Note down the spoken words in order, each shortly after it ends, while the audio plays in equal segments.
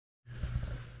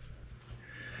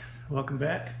welcome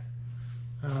back.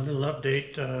 A little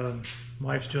update.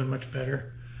 Wife's doing much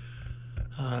better.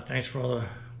 Thanks for all the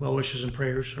well wishes and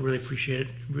prayers. I really appreciate it.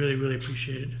 Really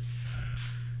appreciate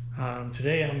it.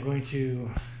 Today I'm going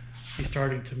to be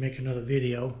starting to make another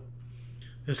video.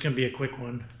 This is going to be a quick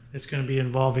one. It's going to be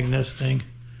involving this thing.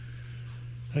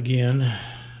 Again,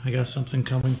 I got something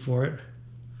coming for it.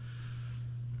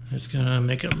 It's going to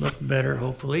make it look better,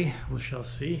 hopefully. We shall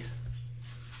see.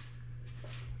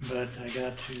 But I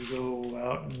got to go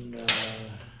out and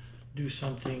do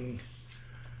something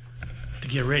to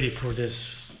get ready for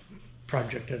this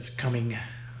project that's coming.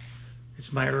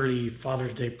 It's my early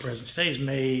Father's Day present. Today's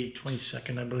May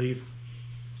 22nd, I believe.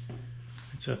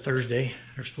 It's a Thursday.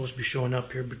 They're supposed to be showing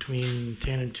up here between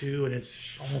 10 and 2, and it's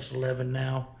almost 11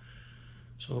 now.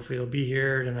 So hopefully they'll be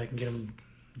here, then I can get them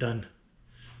done.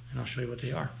 And I'll show you what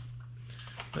they are.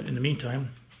 But in the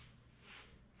meantime,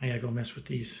 I gotta go mess with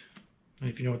these. And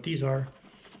if you know what these are,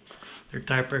 they're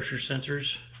tire pressure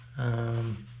sensors.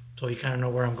 So you kind of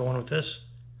know where I'm going with this.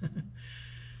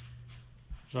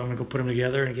 So I'm gonna go put them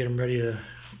together and get them ready to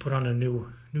put on the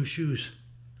new shoes.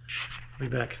 I'll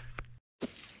be back.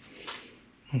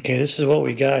 Okay, this is what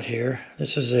we got here.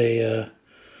 This is a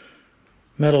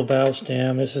metal valve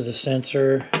stem. This is a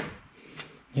sensor.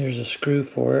 Here's a screw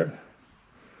for it.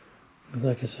 Looks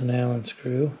like it's an Allen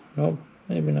screw. Nope,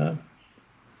 maybe not.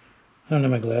 I don't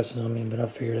have my glasses on me, but I'll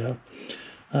figure it out.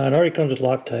 It already comes with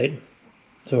Loctite.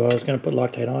 So I was going to put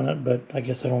Loctite on it, but I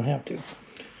guess I don't have to.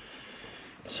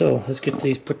 So let's get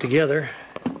these put together.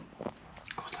 It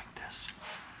goes like this.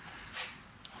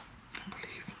 I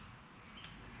believe.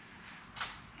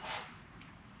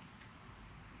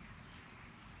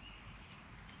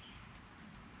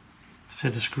 It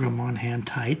said to screw them on hand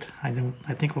tight. I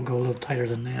think we'll go a little tighter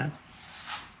than that.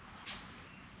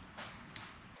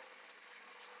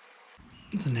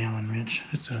 It's an Allen wrench.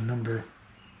 It's a number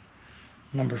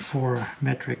 4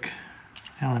 metric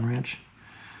Allen wrench.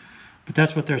 But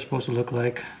that's what they're supposed to look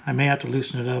like. I may have to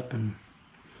loosen it up, and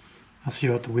I'll see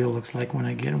what the wheel looks like when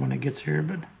it gets here.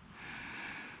 But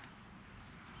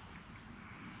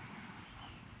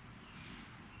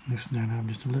loosen that up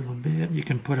just a little bit. You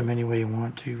can put them any way you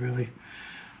want to, really.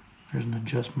 There's an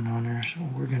adjustment on there, so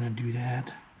we're gonna do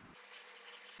that.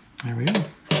 There we go.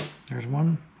 There's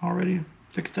one already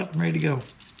fixed up and ready to go.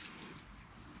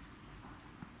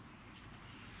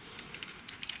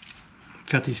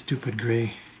 Got these stupid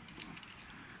gray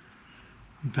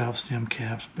valve stem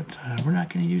caps, but we're not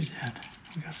going to use that.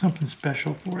 We got something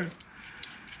special for it.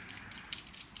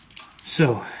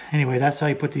 So anyway, that's how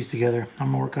you put these together.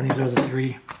 I'm going to work on these other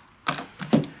 3,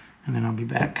 and then I'll be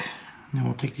back. And then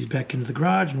we'll take these back into the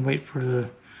garage and wait for the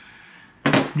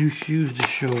new shoes to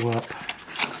show up.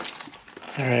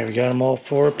 Alright, we got them all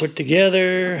 4 put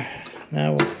together.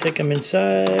 Now we'll take them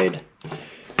inside,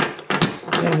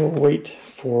 and we'll wait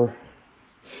for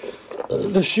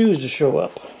the shoes to show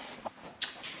up.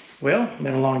 Well,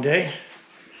 been a long day.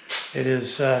 It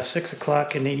is 6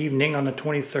 o'clock in the evening on the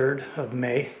 23rd of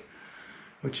May,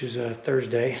 which is a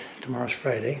Thursday. Tomorrow's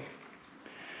Friday.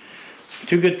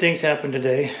 2 good things happened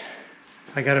today.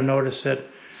 I got a notice that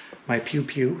my Pew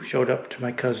Pew showed up to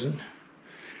my cousin,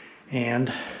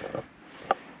 and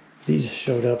these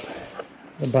showed up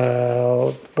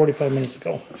about 45 minutes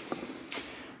ago.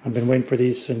 I've been waiting for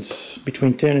these since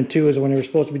between 10 and 2 is when they were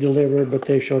supposed to be delivered, but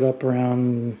they showed up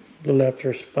around a little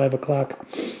after 5 o'clock.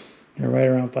 They're right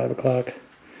around 5 o'clock.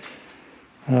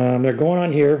 They're going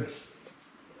on here,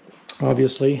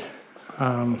 obviously.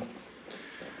 Now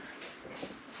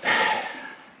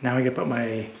I can put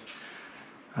my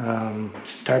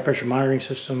tire pressure monitoring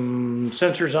system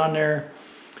sensors on there.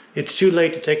 It's too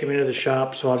late to take them into the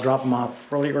shop, so I'll drop them off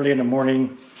early in the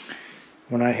morning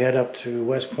when I head up to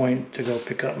West Point to go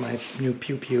pick up my new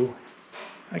Pew Pew.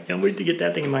 I can't wait to get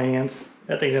that thing in my hands.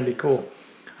 That thing's gonna be cool.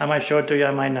 I might show it to you,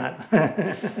 I might not.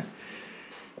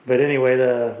 But anyway,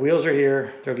 the wheels are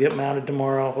here. They'll get mounted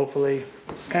tomorrow, hopefully.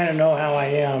 Kind of know how I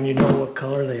am. You know what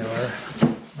color they are,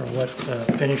 or what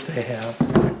finish they have.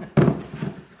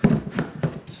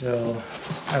 So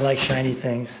I like shiny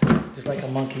things, just like a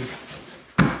monkey.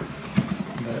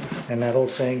 And that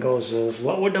old saying goes,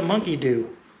 what would the monkey do?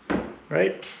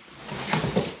 Right?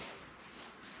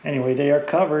 Anyway, they are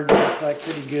covered. Looks like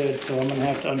pretty good, so I'm going to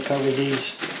have to uncover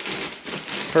these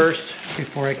first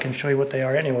before I can show you what they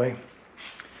are anyway.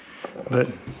 But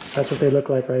that's what they look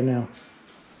like right now.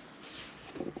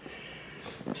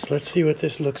 So let's see what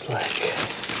this looks like.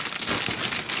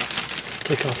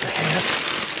 Take off the hat.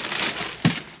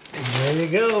 And there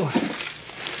you go.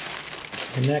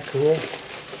 Isn't that cool?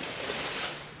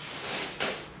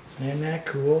 Isn't that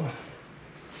cool?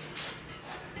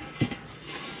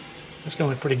 That's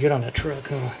gonna look pretty good on that truck,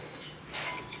 huh?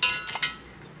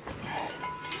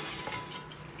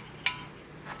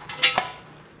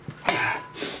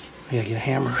 I gotta get a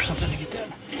hammer or something to get that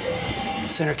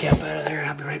center cap out of there.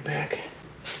 I'll be right back.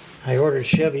 I ordered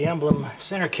Chevy emblem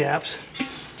center caps,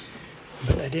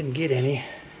 but I didn't get any.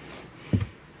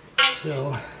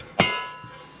 So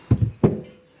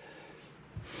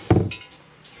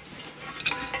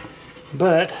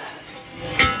but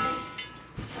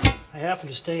I happened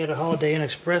to stay at a Holiday Inn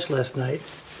Express last night,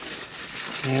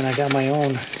 and I got my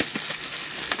own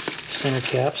center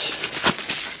caps.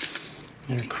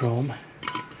 They're chrome,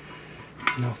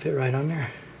 and they'll fit right on there.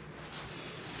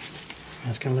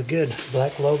 That's gonna look good.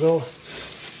 Black logo,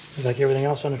 like everything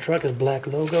else on the truck is black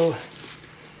logo,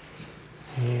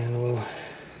 and we'll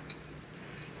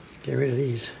get rid of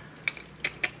these.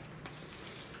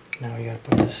 Now we gotta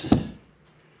put this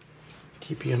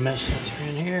TPMS sensor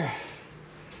in here.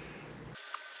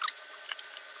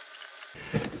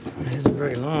 It isn't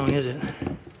very long, is it?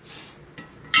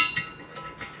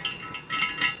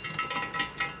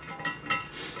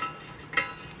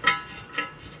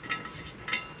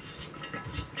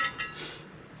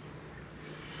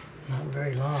 Not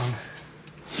very long.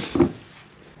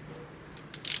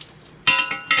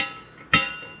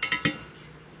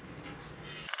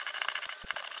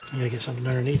 I gotta get something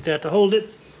underneath that to hold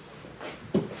it.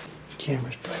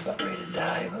 Camera's probably about ready to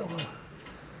die, but we'll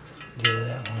deal with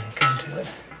that when we come to it.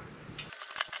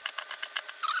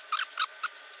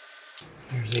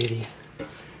 There's 80.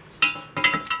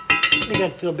 I think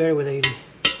I'd feel better with 80.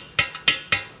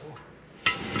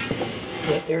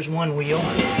 But there's one wheel.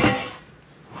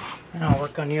 And I'll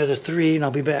work on the other 3 and I'll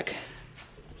be back.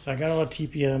 So I got all the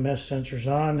TPMS sensors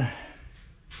on,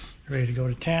 ready to go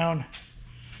to town.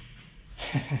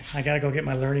 I gotta go get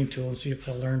my learning tool and see if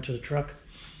they'll learn to the truck.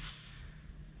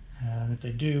 And if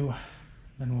they do,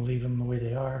 then we'll leave them the way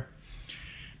they are.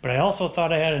 But I also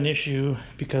thought I had an issue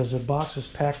because the box is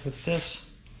packed with this.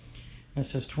 And it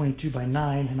says 22 by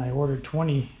 9, and I ordered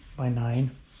 20 by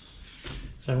 9.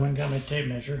 So I went and got my tape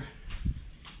measure,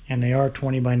 and they are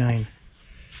 20 by 9.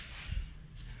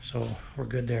 So we're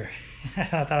good there. I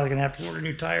thought I was gonna have to order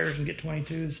new tires and get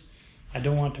 22s. I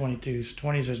don't want 22s.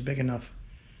 20s is big enough.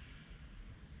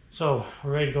 So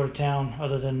we're ready to go to town,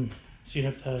 other than seeing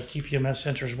if the TPMS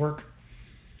sensors work.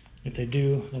 If they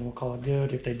do, then we'll call it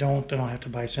good. If they don't, then I'll have to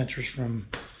buy sensors from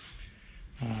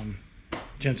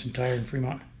Jensen Tire in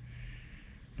Fremont.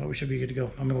 But we should be good to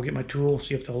go. I'm gonna go get my tool,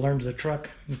 see if they'll learn to the truck.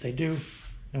 If they do,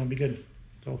 then we'll be good.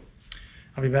 So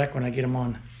I'll be back when I get them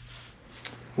on.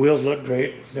 Wheels look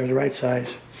great. They're the right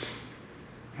size.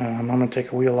 I'm gonna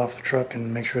take a wheel off the truck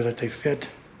and make sure that they fit.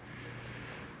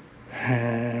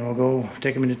 And we'll go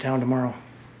take them into town tomorrow.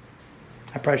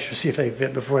 I probably should see if they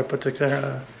fit before I put the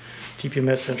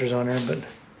TPMS sensors on there, but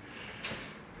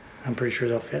I'm pretty sure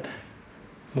they'll fit.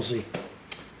 We'll see.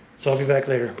 So I'll be back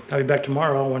later. I'll be back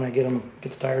tomorrow when I get the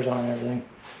tires on and everything.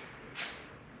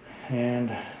 And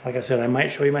like I said, I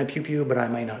might show you my pew-pew, but I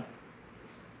might not.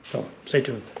 So stay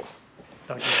tuned.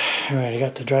 All right, I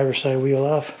got the driver's side wheel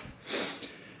off.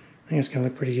 I think it's gonna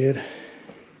look pretty good.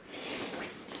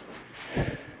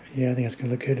 Yeah, I think it's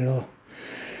gonna look good at all.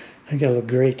 I think it'll look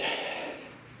great.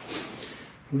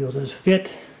 Wheel does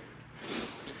fit.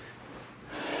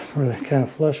 We're kind of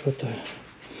flush with the,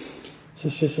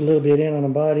 it's just a little bit in on the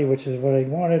body, which is what I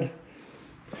wanted.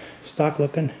 Stock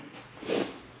looking.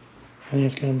 I think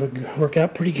it's gonna work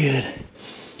out pretty good.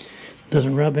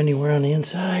 Doesn't rub anywhere on the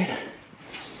inside.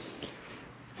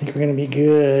 I think we're gonna be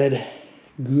good.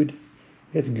 Good.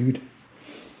 It's good.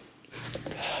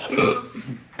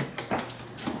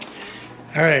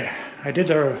 All right, I did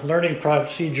the learning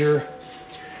procedure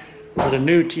for the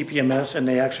new TPMS, and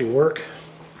they actually work.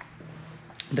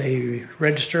 They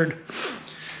registered.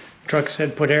 Truck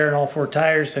said put air in all 4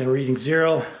 tires. They were reading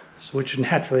 0, so which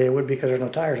naturally it would because there's no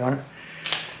tires on it.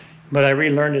 But I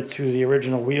relearned it to the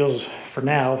original wheels for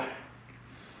now,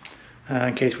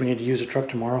 in case we need to use the truck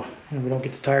tomorrow and we don't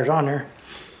get the tires on there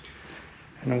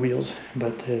and the wheels.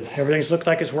 But everything's looked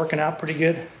like it's working out pretty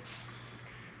good.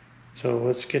 So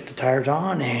let's get the tires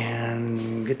on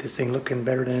and get this thing looking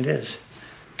better than it is.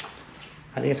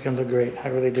 I think it's gonna look great, I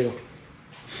really do.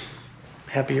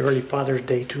 Happy early Father's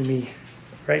Day to me,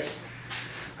 right?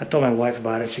 I told my wife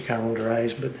about it, she kind of rolled her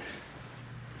eyes, but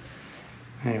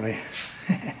anyway.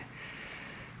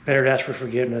 Better to ask for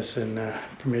forgiveness and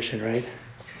permission, right?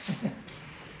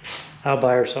 I'll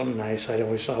buy her something nice, I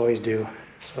always do.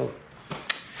 So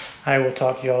I will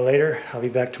talk to y'all later. I'll be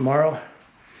back tomorrow.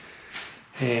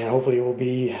 And hopefully it will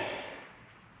be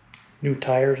new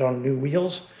tires on new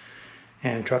wheels,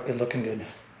 and the truck is looking good.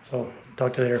 So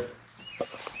talk to you later.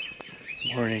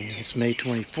 Morning, it's May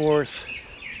 24th.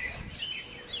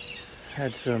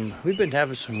 We've been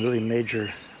having some really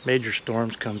major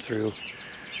storms come through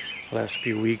the last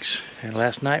few weeks, and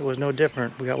last night was no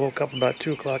different. We got woke up about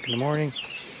 2 o'clock in the morning.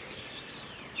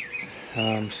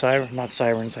 Not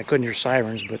sirens, I couldn't hear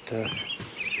sirens, but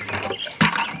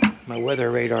my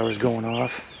weather radar was going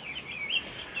off.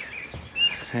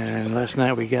 And last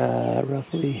night we got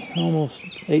roughly almost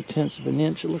 0.8 of an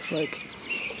inch, it looks like.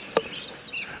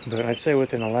 But I'd say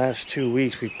within the last 2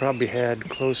 weeks, we've probably had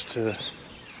close to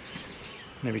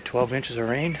maybe 12 inches of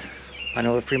rain. I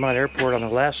know the Fremont Airport on the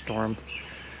last storm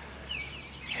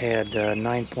had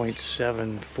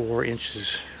 9.74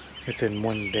 inches within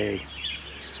 1 day.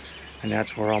 And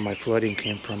that's where all my flooding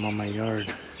came from on my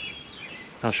yard.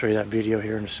 I'll show you that video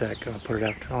here in a sec. I'll put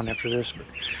it on after this. But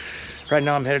right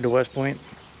now I'm headed to West Point,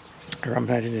 or I'm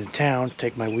headed into town to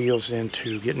take my wheels in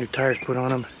to get new tires put on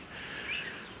them.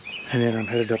 And then I'm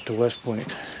headed up to West Point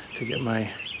to get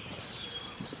my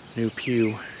new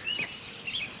pew.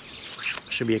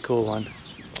 Should be a cool one.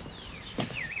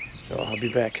 So I'll be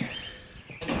back.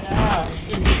 It's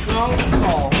a golf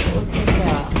ball. Look at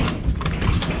that.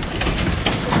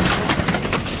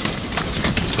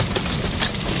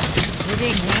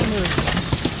 Big hammer.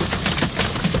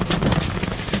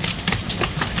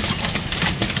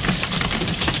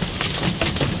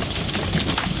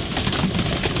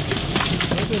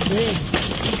 Look at big.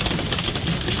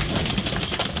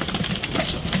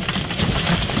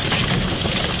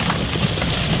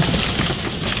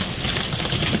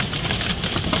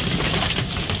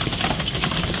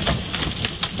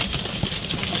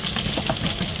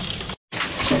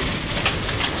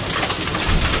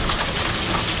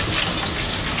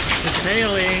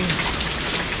 Hailing.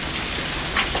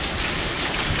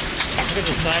 Look at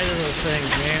the size of those things,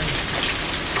 man.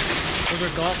 Those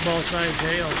are golf ball size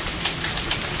hail.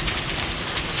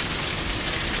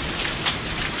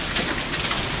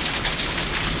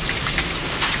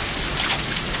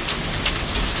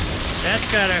 That's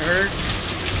gotta hurt.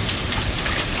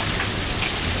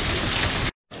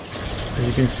 As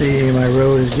you can see, my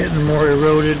road is getting more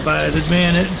eroded by the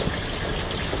minute.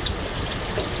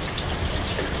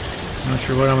 Not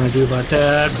sure what I'm going to do about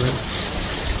that, but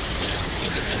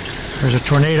there's a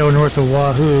tornado north of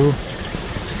Wahoo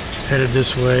headed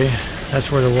this way. That's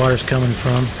where the water's coming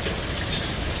from.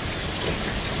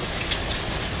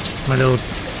 My little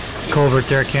culvert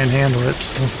there can't handle it.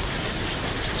 So.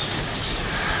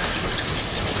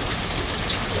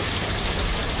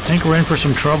 I think we're in for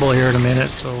some trouble here in a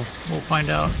minute, so we'll find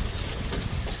out.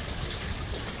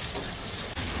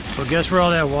 So guess where all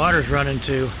that water's running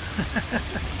to?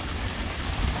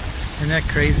 Isn't that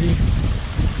crazy?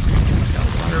 Got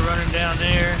water running down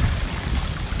there,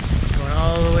 going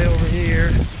all the way over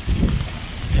here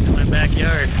into my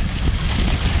backyard.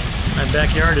 My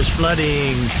backyard is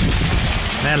flooding.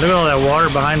 Man, look at all that water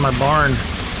behind my barn,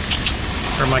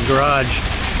 or my garage.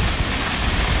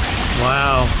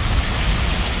 Wow.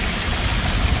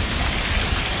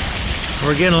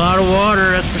 We're getting a lot of water,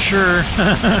 that's for sure.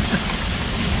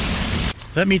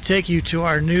 Let me take you to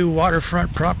our new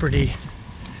waterfront property.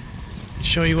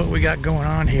 Show you what we got going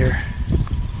on here.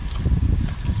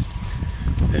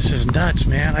 This is nuts,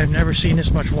 man. I've never seen this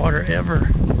much water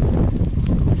ever.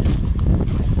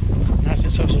 Not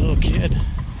since I was a little kid.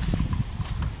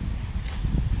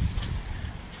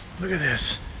 Look at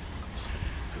this.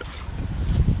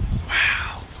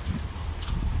 Wow.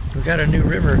 We've got a new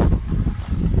river.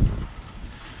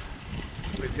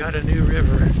 We've got a new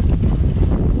river.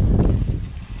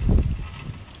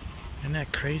 Isn't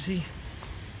that crazy?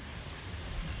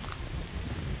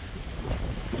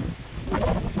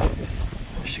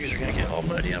 Shoes are gonna get all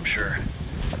muddy, I'm sure.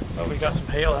 But we got some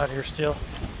hail out here still.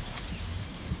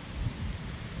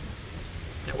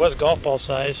 It was golf ball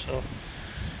size, so.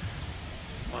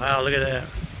 Wow, look at that.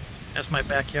 That's my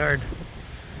backyard.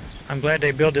 I'm glad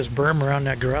they built this berm around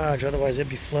that garage, otherwise it'd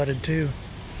be flooded too.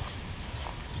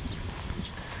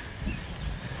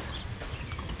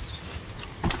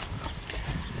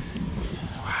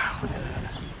 Wow, look at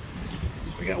that.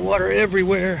 We got water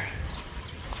everywhere.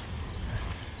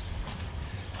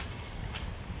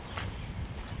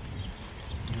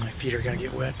 Feet are gonna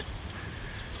get wet.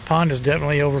 Pond is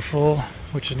definitely over full,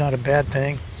 which is not a bad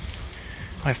thing.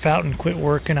 My fountain quit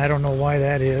working. I don't know why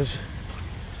that is.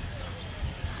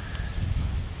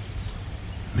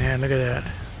 Man, look at that.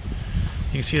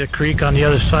 You can see the creek on the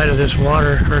other side of this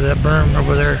water, or that berm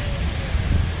over there.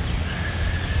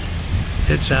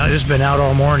 It's out. It's been out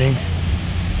all morning.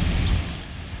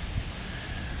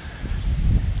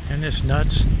 Isn't this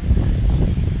nuts?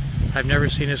 I've never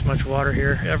seen this much water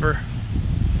here ever.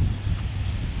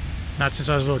 Not since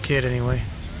I was a little kid, anyway.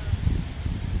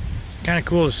 Kind of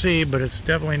cool to see, but it's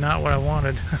definitely not what I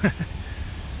wanted.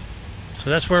 So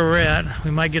that's where we're at.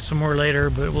 We might get some more later,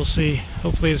 but we'll see.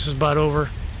 Hopefully this is about over.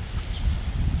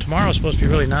 Tomorrow's supposed to be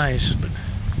really nice, but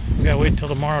we gotta wait until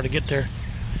tomorrow to get there.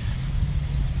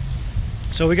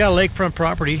 So we got lakefront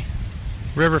property,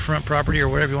 riverfront property, or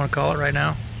whatever you want to call it right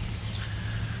now.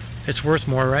 It's worth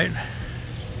more, right?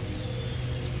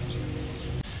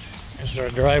 This is our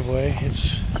driveway.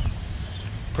 It's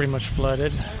pretty much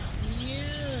flooded.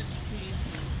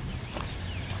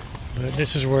 But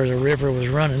this is where the river was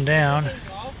running down.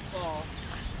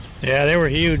 Yeah, they were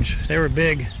huge. They were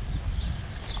big.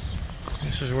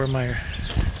 This is where my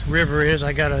river is.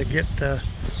 I gotta get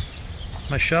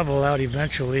my shovel out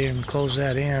eventually and close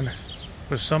that in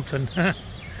with something.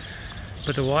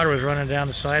 But the water was running down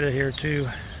the side of here too.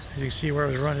 You can see where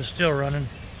it was running. It's still running.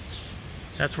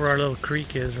 That's where our little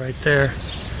creek is, right there.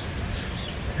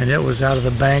 And it was out of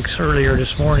the banks earlier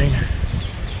this morning.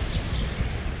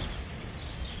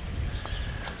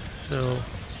 So,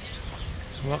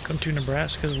 welcome to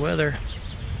Nebraska's weather.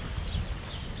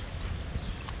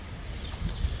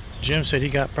 Jim said he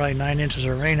got probably 9 inches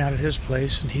of rain out at his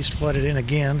place, and he's flooded in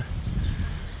again.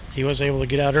 He was able to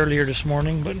get out earlier this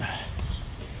morning, but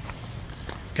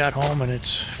got home and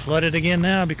it's flooded again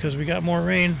now because we got more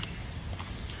rain.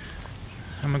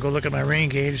 I'm gonna go look at my rain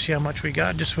gauge, see how much we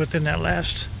got just within that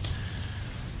last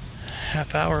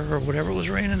half hour or whatever it was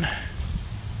raining.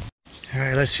 All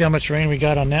right, let's see how much rain we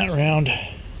got on that round.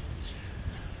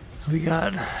 We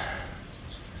got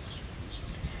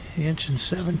 1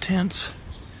 7/10 inches.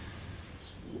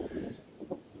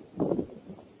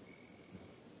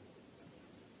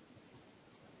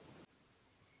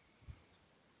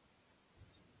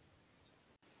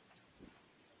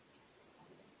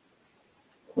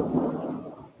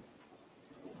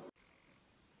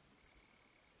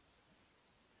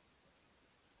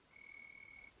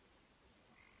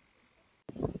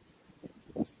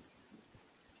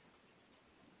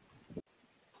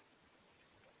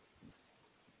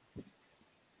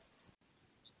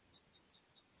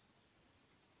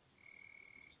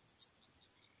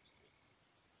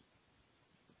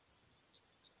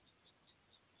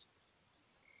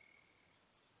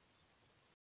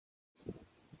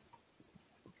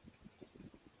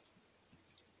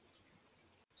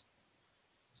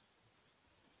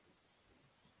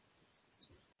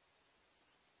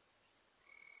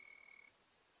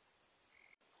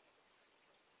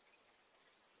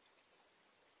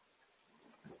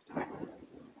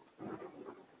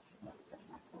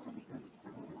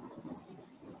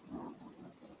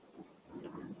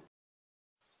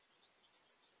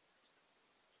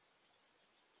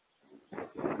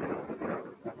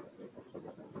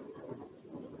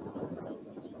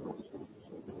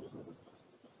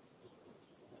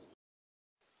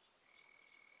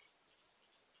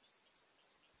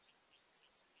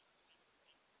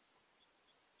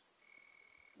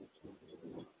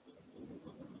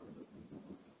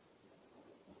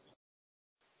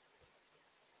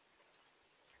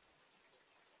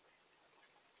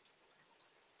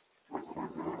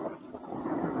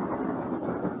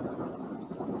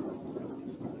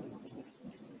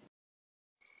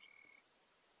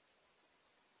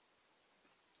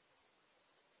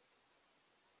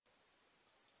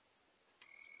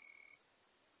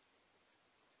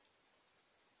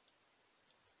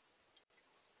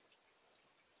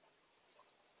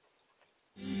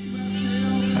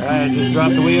 Alright, just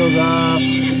dropped the wheels off.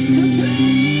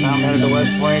 Now I'm headed to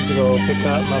West Point to go pick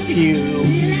up my pew.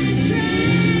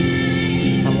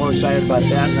 I'm more excited about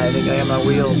that than I think I am my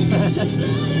wheels.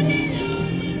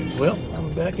 Well,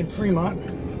 I'm back in Fremont.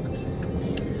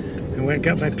 I went and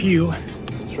got my pew.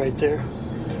 It's right there.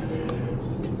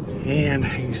 And you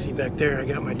can see back there I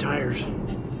got my tires.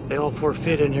 They all 4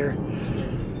 fit in here.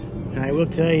 And I will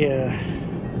tell you,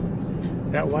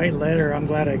 that white letter, I'm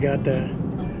glad I got that.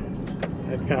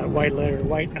 I've got white letter,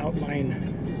 white outline,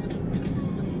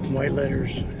 white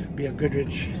letters, BF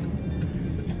Goodrich.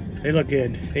 They look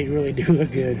good. They really do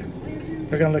look good.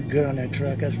 They're gonna look good on that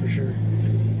truck, that's for sure.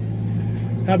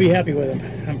 I'll be happy with them.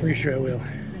 I'm pretty sure I will.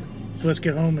 So let's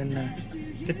get home and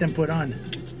get them put on.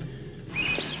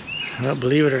 Well,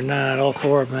 believe it or not, all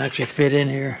 4 of them actually fit in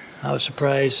here. I was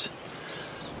surprised.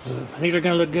 I think they're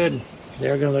gonna look good.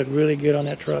 They're gonna look really good on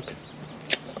that truck.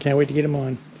 Can't wait to get them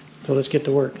on. So let's get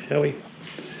to work, shall we?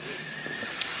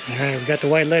 Alright, we've got the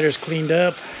white letters cleaned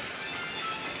up.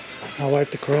 I'll wipe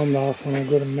the chrome off when I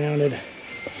go to mount it. I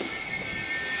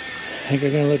think they're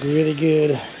going to look really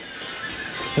good.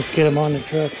 Let's get them on the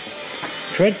truck.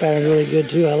 Tread pattern really good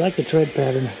too. I like the tread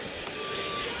pattern.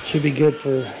 Should be good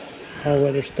for all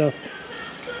weather stuff.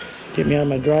 Get me out of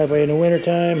my driveway in the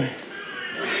wintertime.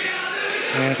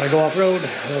 And if I go off-road,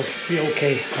 it'll be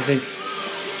okay. I think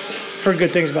I've heard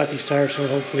good things about these tires, so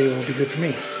hopefully it will be good for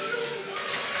me.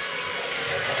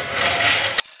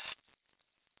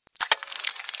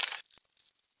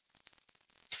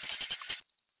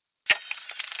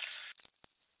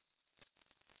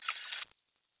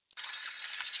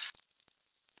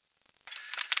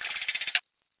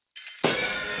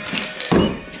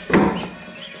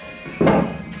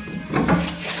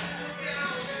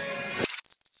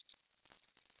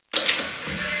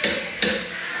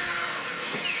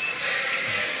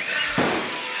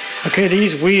 Okay,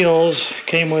 these wheels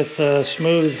came with a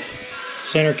smooth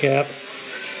center cap,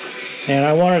 and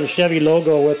I wanted a Chevy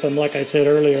logo with them like I said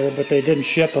earlier, but they didn't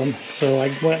ship them, so I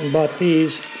went and bought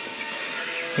these.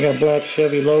 I got a black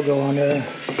Chevy logo on there.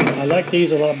 I like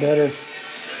these a lot better.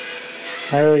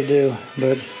 I really do,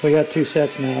 but we got 2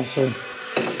 sets now, so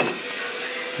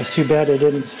it's too bad they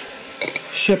didn't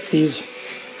ship these,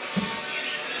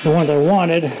 the ones I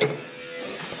wanted.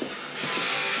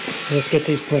 So let's get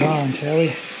these put on, shall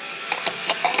we?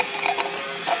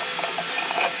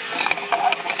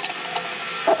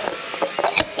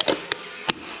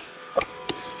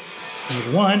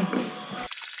 There's one.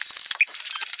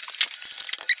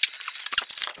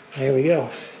 There we go.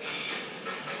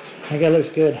 I think that looks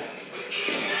good.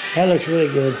 That looks really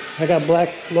good. I got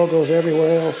black logos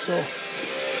everywhere else, so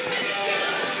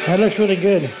that looks really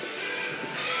good.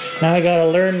 Now I gotta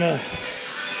learn the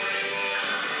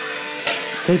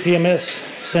TPMS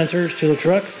sensors to the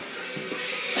truck,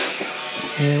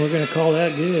 and we're gonna call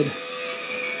that good.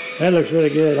 That looks really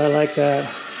good. I like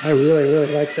that. I really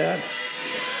like that.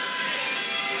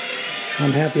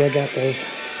 I'm happy I got those.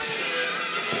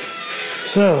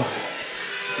 So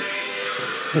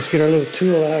let's get our little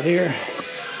tool out here.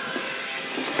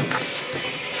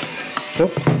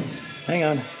 Oh, hang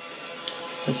on.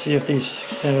 Let's see if these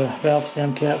valve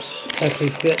stem caps actually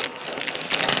fit.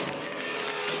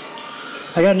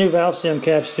 I got new valve stem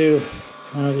caps too.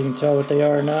 I don't know if you can tell what they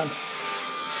are or not.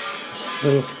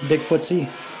 Little big footsie.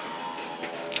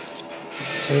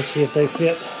 So let's see if they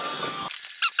fit.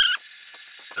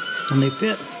 And they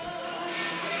fit.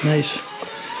 Nice.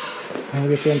 I'll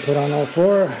get them put on all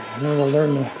 4, and then we'll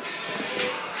learn the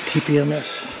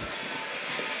TPMS.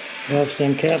 Valve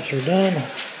stem caps are done.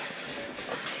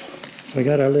 We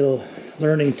got our little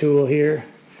learning tool here.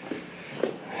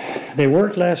 They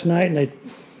worked last night, and they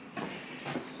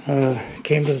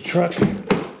came to the truck,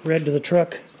 read to the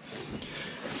truck.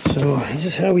 So this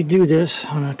is how we do this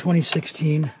on a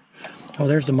 2016. Oh,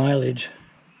 there's the mileage.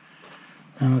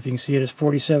 I don't know if you can see it. It's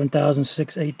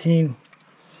 47,618.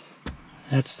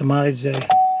 That's the mileage that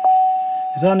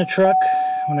is on the truck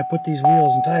when I put these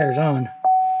wheels and tires on.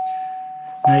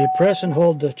 Now you press and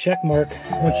hold the check mark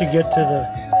once you get to the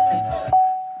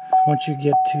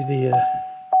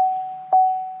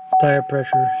tire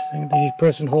pressure thing. Then you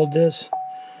press and hold this,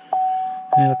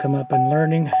 and it'll come up in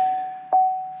learning.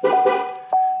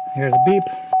 Here's the beep.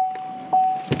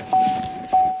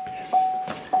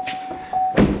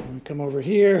 And we come over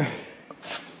here.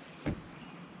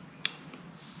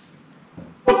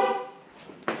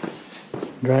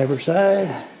 Driver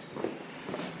side,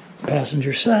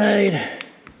 passenger side,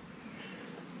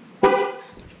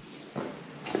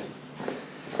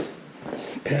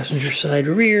 passenger side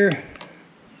rear,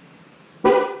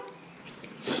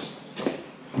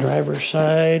 driver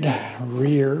side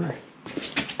rear,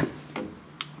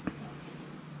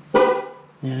 and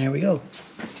there we go.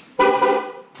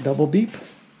 Double beep.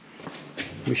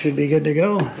 We should be good to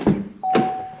go.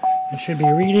 It should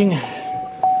be reading.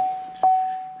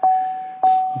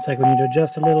 Looks like we need to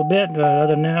adjust a little bit, but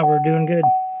other than that, we're doing good.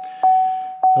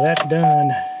 So that's done.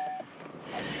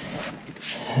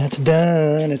 That's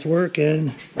done. It's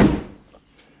working.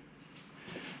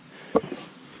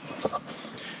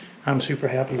 I'm super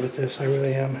happy with this. I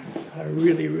really am. I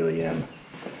really am.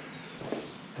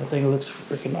 That thing looks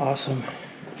freaking awesome.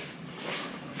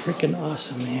 Freaking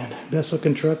awesome, man. Best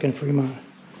looking truck in Fremont.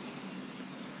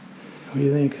 What do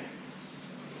you think?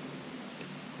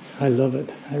 I love it.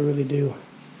 I really do.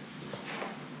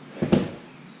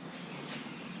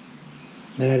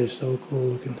 That is so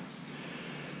cool looking.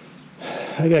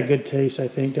 I got good taste, I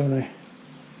think, don't I?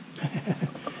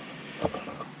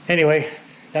 Anyway,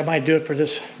 that might do it for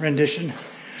this rendition.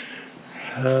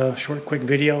 Short, quick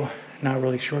video. Not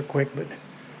really short, quick, but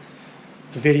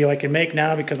it's a video I can make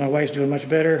now because my wife's doing much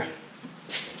better.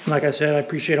 Like I said, I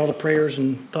appreciate all the prayers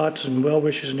and thoughts and well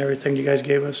wishes and everything you guys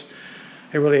gave us.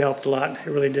 It really helped a lot. It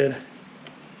really did.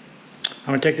 I'm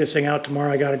going to take this thing out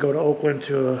tomorrow. I got to go to Oakland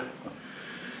to a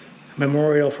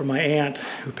memorial for my aunt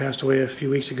who passed away a few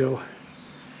weeks ago.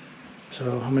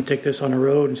 So I'm gonna take this on the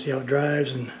road and see how it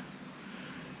drives, and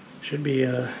should be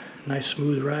a nice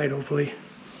smooth ride, hopefully.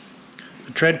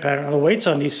 The tread pattern, the weights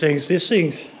on these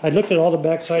things, I looked at all the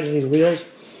back sides of these wheels,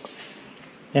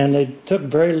 and they took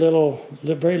very little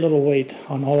weight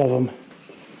on all of them.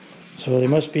 So they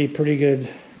must be pretty good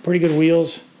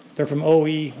wheels. They're from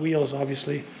OE wheels,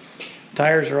 obviously.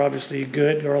 Tires are obviously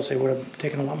good, or else they would have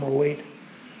taken a lot more weight.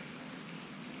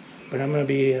 But I'm going to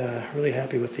be really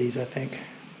happy with these, I think.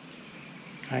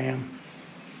 I am.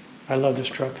 I love this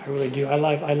truck, I really do. I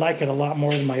like it a lot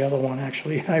more than my other one,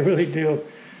 actually. I really do.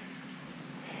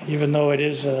 Even though it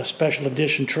is a special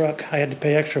edition truck, I had to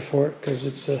pay extra for it because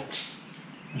it's a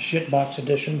shitbox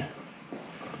edition.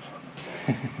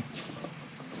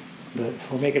 But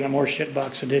we're making it more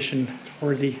shitbox edition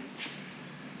worthy.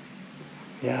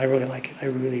 Yeah, I really like it. I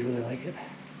really, really like it.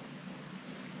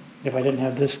 If I didn't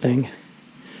have this thing,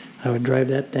 I would drive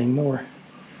that thing more.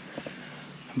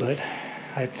 But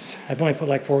I've only put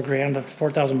like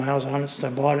 4,000 miles on it since I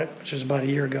bought it, which was about a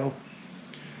year ago.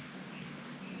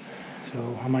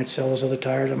 So I might sell those other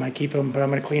tires, I might keep them, but I'm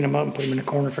going to clean them up and put them in the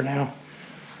corner for now.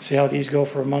 See how these go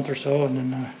for a month or so, and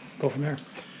then go from there.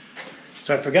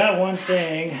 So I forgot one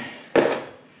thing,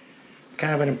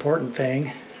 kind of an important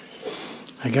thing.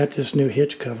 I got this new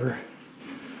hitch cover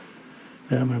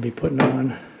that I'm going to be putting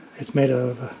on. It's made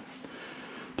of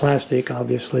plastic,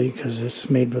 obviously, because it's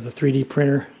made with a 3D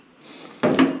printer.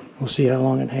 We'll see how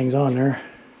long it hangs on there.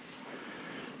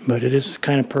 But it is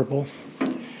kind of purple.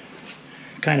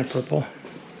 Kind of purple.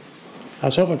 I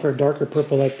was hoping for a darker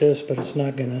purple like this, but it's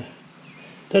not gonna,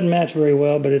 doesn't match very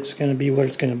well, but it's gonna be what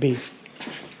it's gonna be.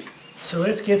 So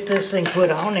let's get this thing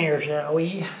put on here, shall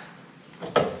we?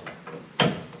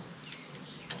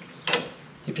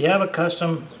 If you have a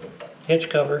custom hitch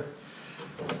cover,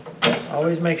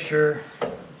 always make sure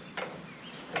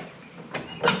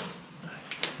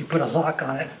you put a lock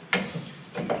on it,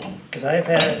 because I've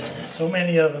had so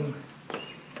many of them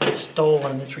get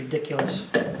stolen, it's ridiculous.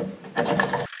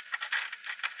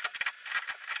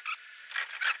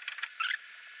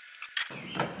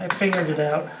 I figured it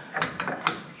out.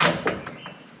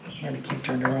 And the key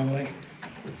turned the wrong way.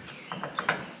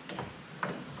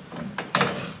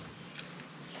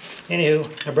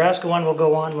 Anywho, Nebraska one will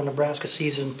go on when Nebraska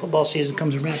season, football season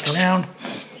comes back around.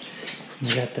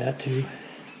 We got that too.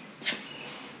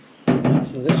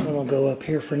 So this one will go up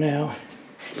here for now.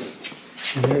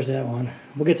 And there's that one.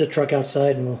 We'll get the truck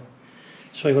outside and we'll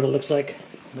show you what it looks like.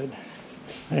 But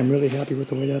I am really happy with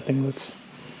the way that thing looks.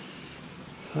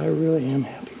 I really am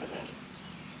happy with that.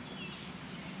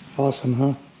 Awesome,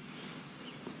 huh?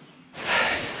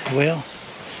 Well,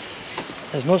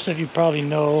 as most of you probably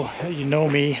know, you know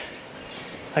me,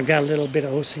 I've got a little bit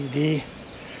of OCD.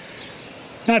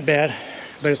 Not bad,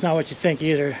 but it's not what you think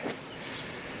either.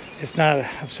 It's not an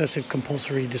obsessive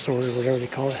compulsory disorder, whatever they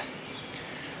call it.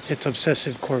 It's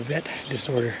obsessive Corvette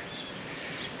disorder.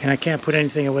 And I can't put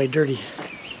anything away dirty.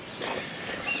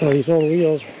 So these old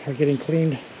wheels are getting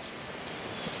cleaned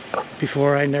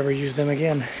before I never use them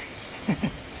again. I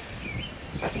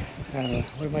don't know,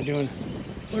 what am I doing?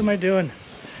 What am I doing?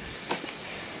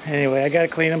 Anyway, I gotta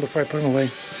clean them before I put them away.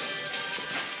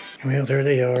 Well, there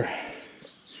they are.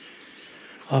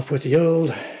 Off with the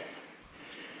old,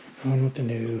 on with the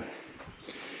new.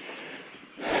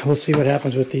 We'll see what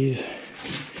happens with these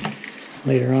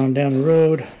later on down the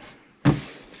road.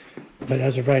 But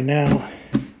as of right now,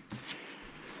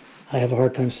 I have a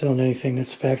hard time selling anything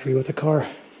that's factory with a car.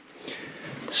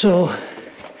 So,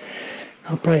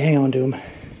 I'll probably hang on to them.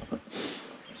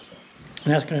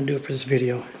 And that's going to do it for this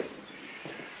video.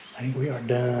 I think we are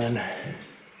done.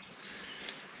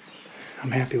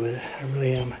 I'm happy with it. I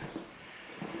really am.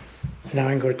 Now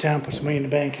I can go to town, put some money in the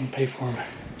bank, and pay for them.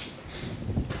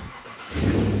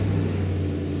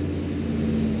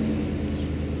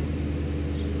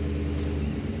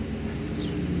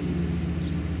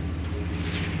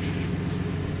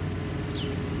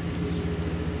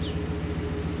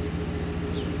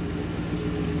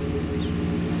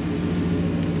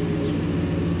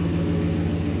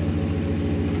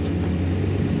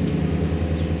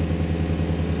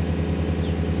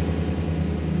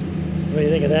 What do you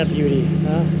think of that beauty,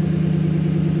 huh?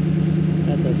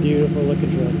 That's a beautiful looking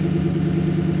truck.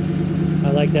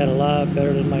 I like that a lot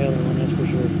better than my other one, that's for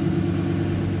sure.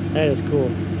 That is cool.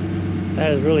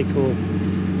 That is really cool.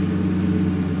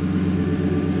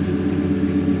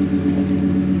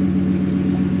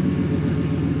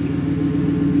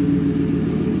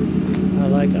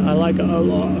 I like it a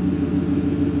lot.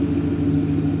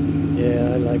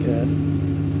 Yeah, I like that.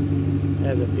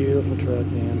 That's a beautiful truck,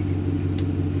 man.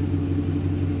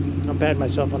 I'm patting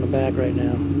myself on the back right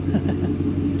now.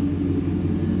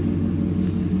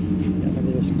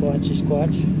 squatchy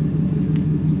squatch.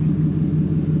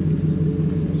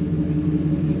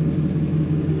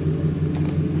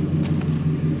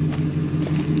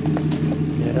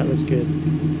 Yeah, that looks good.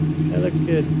 That looks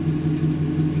good.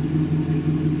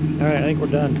 Alright, I think we're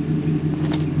done.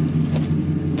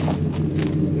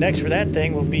 Next for that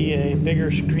thing will be a bigger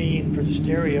screen for the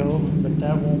stereo, but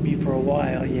that won't be for a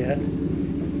while yet.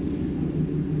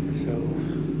 So,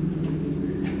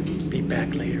 be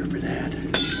back later for that.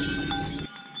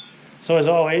 So as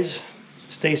always,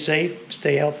 stay safe,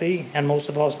 stay healthy, and most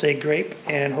of all, stay grape.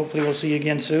 And hopefully we'll see you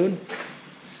again soon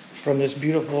from this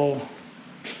beautiful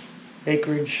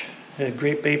acreage,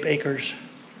 Grape Ape Acres.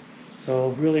 So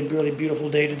really, really beautiful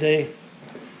day today.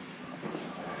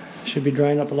 Should be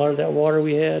drying up a lot of that water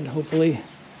we had, hopefully.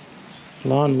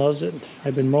 Lawn loves it.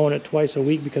 I've been mowing it twice a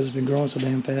week because it's been growing so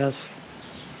damn fast.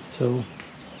 So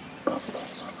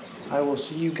I will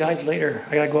see you guys later.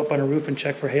 I gotta go up on the roof and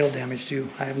check for hail damage too.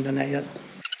 I haven't done that yet.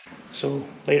 So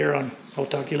later on, I'll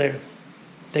talk to you later.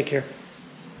 Take care.